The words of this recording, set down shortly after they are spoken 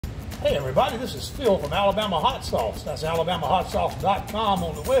Hey everybody, this is Phil from Alabama Hot Sauce. That's alabamahotsauce.com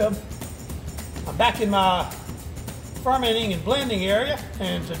on the web. I'm back in my fermenting and blending area,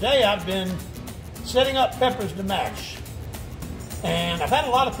 and today I've been setting up peppers to mash. And I've had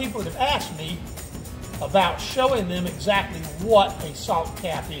a lot of people that have asked me about showing them exactly what a salt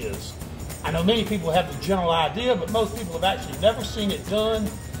cap is. I know many people have the general idea, but most people have actually never seen it done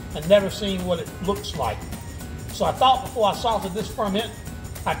and never seen what it looks like. So I thought before I salted this ferment,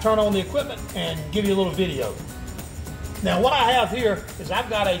 I'd turn on the equipment and give you a little video. Now what I have here is I've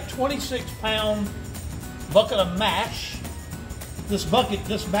got a 26-pound bucket of mash. This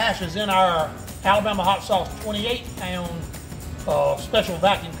mash is in our Alabama Hot Sauce 28-pound special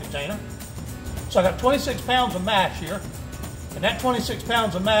vacuum container. So I got 26 pounds of mash here, and that 26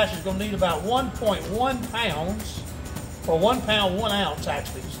 pounds of mash is going to need about 1.1 pounds, or 1 pound 1 ounce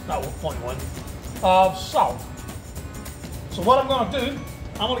actually, it's not 1.1, of salt. So what I'm going to do,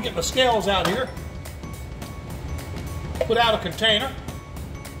 I'm going to get my scales out here, put out a container.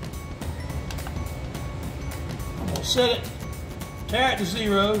 I'm going to set it, tear it to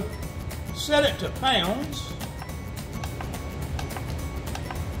 0, set it to pounds.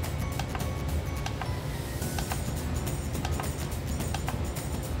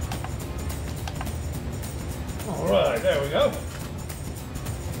 All right, there we go.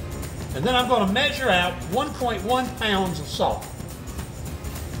 And then I'm going to measure out 1.1 pounds of salt.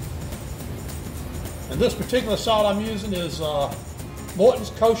 And this particular salt I'm using is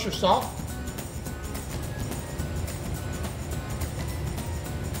Morton's kosher salt.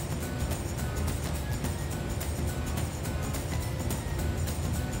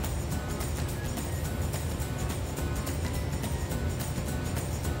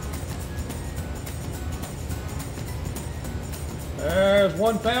 There's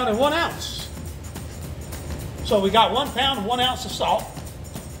 1 pound and 1 ounce. So we got 1 pound and 1 ounce of salt.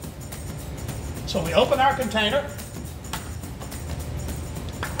 So we open our container.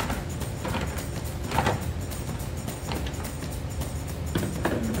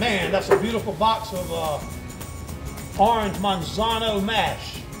 Man, that's a beautiful box of orange manzano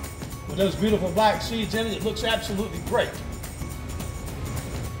mash with those beautiful black seeds in it. It looks absolutely great.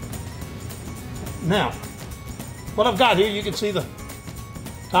 Now, what I've got here, you can see the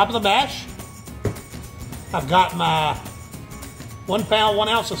top of the mash. I've got my 1 pound, 1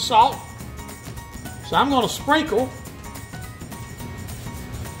 ounce of salt. So I'm going to sprinkle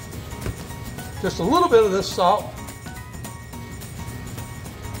just a little bit of this salt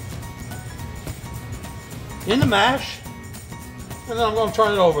in the mash, and then I'm going to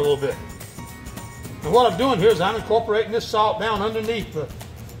turn it over a little bit. And what I'm doing here is I'm incorporating this salt down underneath the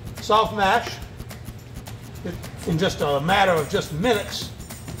soft mash. In just a matter of just minutes,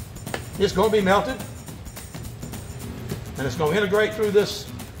 it's going to be melted, and it's going to integrate through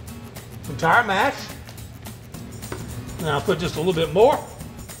this entire mash. And I'll put just a little bit more.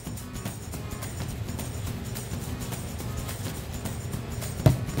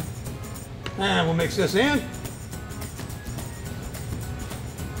 And we'll mix this in.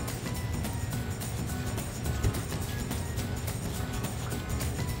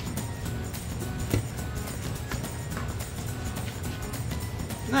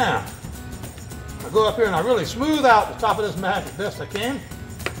 Now, I go up here and I really smooth out the top of this mash as best I can.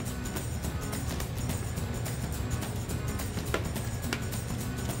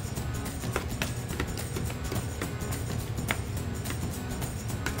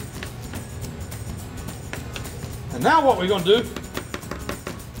 And now what we're going to do,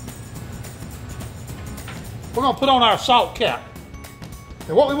 we're going to put on our salt cap.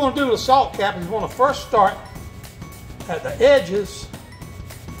 And what we want to do with the salt cap is we want to first start at the edges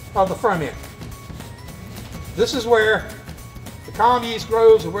of the ferment. This is where the column yeast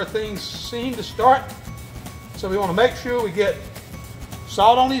grows and where things seem to start. So we want to make sure we get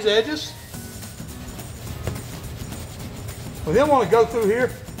salt on these edges. We then want to go through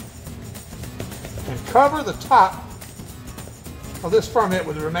here and cover the top of this ferment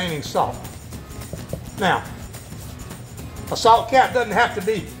with the remaining salt. Now, a salt cap doesn't have to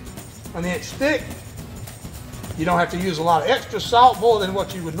be an inch thick. You don't have to use a lot of extra salt, more than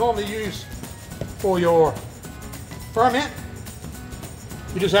what you would normally use for your ferment.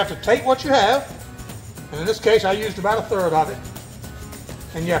 You just have to take what you have, and in this case I used about 1/3 of it,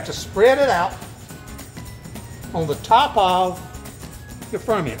 and you have to spread it out on the top of your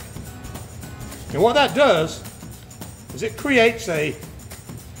ferment. And what that does is it creates a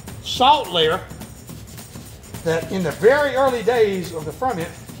salt layer that in the very early days of the ferment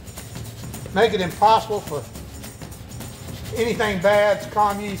make it impossible for anything bad,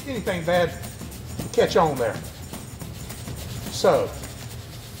 column yeast, anything bad to catch on there. So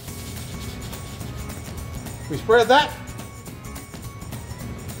We spread that.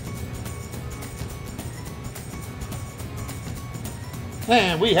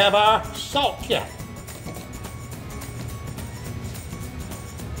 And we have our salt cap.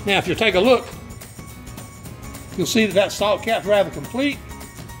 Now, if you take a look, you'll see that that salt cap's rather complete,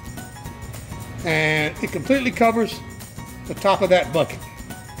 and it completely covers the top of that bucket.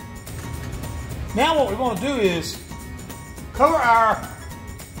 Now what we want to do is cover our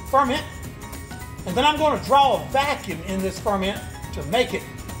ferment, and then I'm going to draw a vacuum in this ferment to make it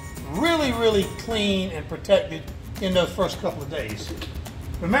really, really clean and protected in those first couple of days.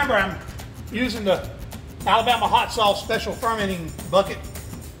 Remember, I'm using the Alabama hot sauce special fermenting bucket.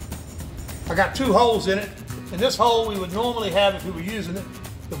 I got 2 holes in it. In this hole we would normally have, if we were using it,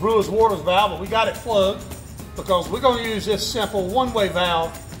 the brewer's water valve, but we got it plugged because we're going to use this simple one-way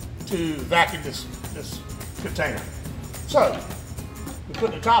valve to vacuum this container. So, we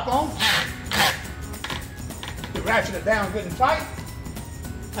put the top on, we ratchet it down good and tight,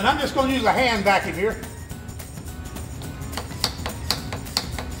 and I'm just going to use a hand vacuum here.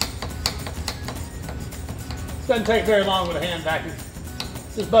 Doesn't take very long with a hand vacuum.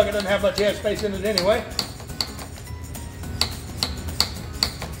 This bucket doesn't have much head space in it anyway.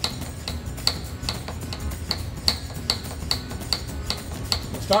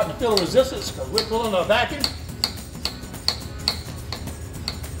 We're starting to feel a resistance because we're pulling a vacuum.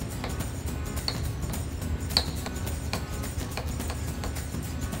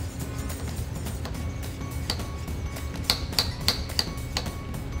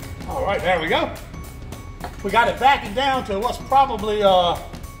 All right, there we go. We got it vacuumed down to what's probably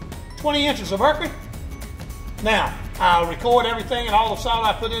 20 inches of mercury. Now, I'll record everything and all the salt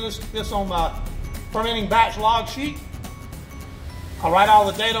I put in this on my fermenting batch log sheet. I'll write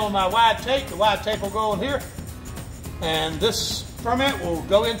all the data on my wide tape. The wide tape will go in here. And this ferment will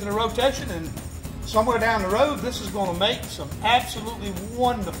go into the rotation, and somewhere down the road, this is going to make some absolutely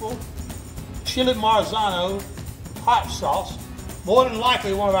wonderful chili marzano hot sauce. More than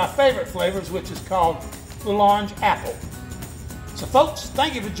likely one of our favorite flavors, which is called little orange apple. So folks,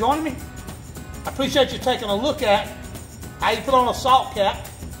 thank you for joining me. I appreciate you taking a look at how you put on a salt cap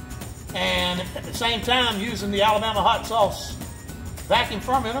and at the same time using the Alabama hot sauce vacuum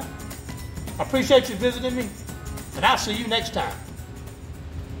fermenter. I appreciate you visiting me, and I'll see you next time.